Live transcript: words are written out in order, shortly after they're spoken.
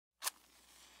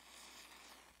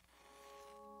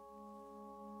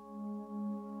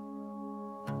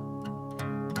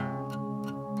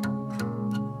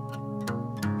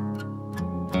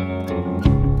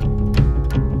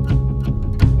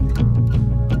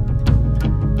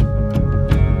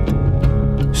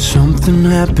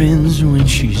Something happens when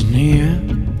she's near.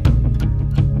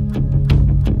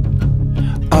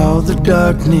 All the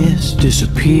darkness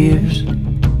disappears,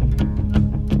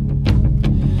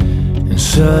 and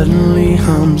suddenly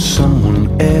I'm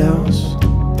someone else,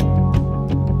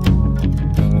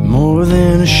 more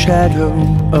than a shadow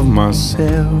of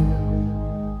myself.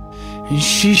 And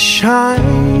she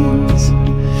shines,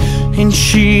 and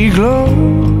she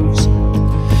glows,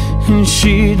 and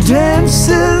she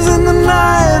dances in the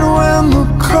night when the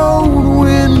cold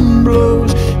wind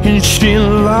blows. And she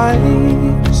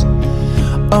lights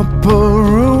up a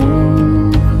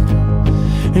room,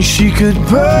 and she could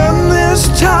burn this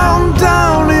town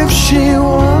down if she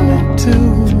wanted to.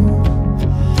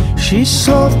 She's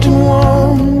soft and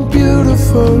warm,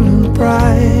 beautiful and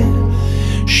bright.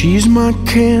 She's my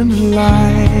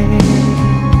candlelight.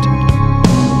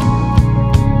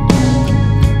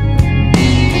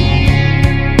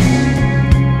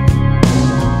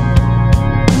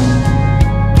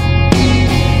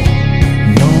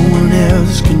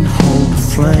 Can hold a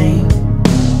flame.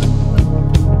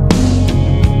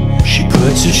 She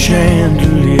puts a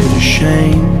chandelier to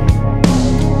shame.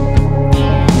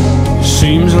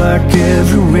 Seems like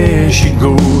everywhere she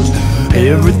goes,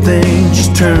 everything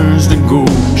just turns to gold.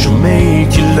 She'll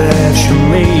make you laugh, she'll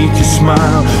make you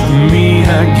smile. Me,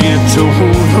 I get to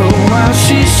hold her while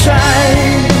she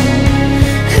shines,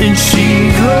 and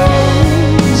she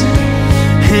glows,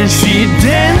 and she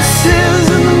dances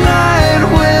in the night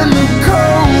when the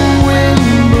cold wind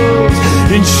blows.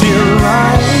 And she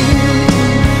lights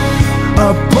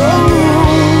up a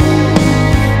room,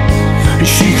 and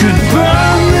she could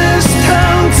burn this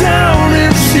town down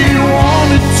if she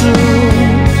wanted to.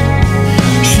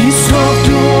 She's soft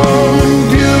and warm and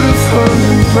beautiful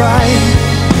and bright.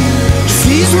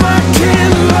 She's my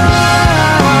candlelight.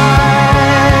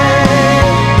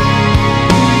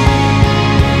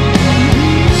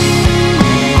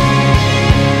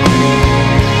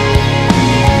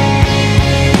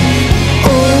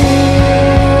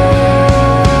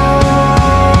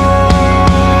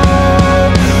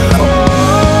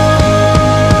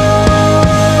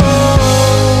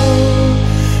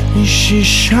 She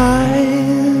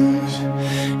shines,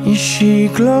 and she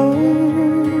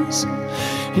glows,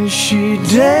 and she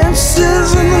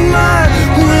dances in the night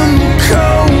when the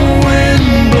cold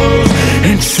wind blows.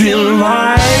 And she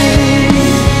lights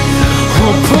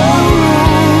up a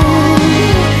room,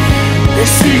 and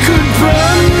she could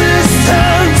burn this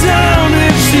town down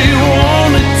if she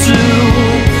wanted to.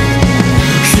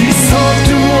 She's soft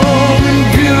and warm and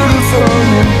beautiful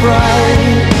and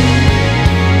bright.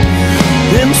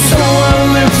 And so I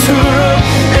lift her up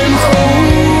and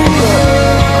hold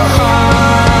her high.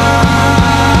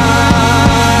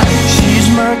 She's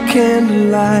my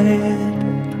candlelight.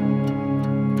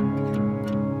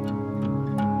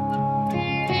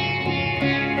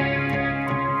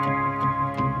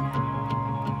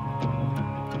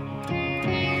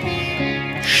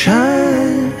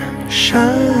 Shine,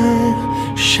 shine,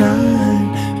 shine,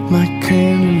 my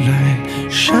candlelight.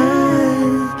 Shine.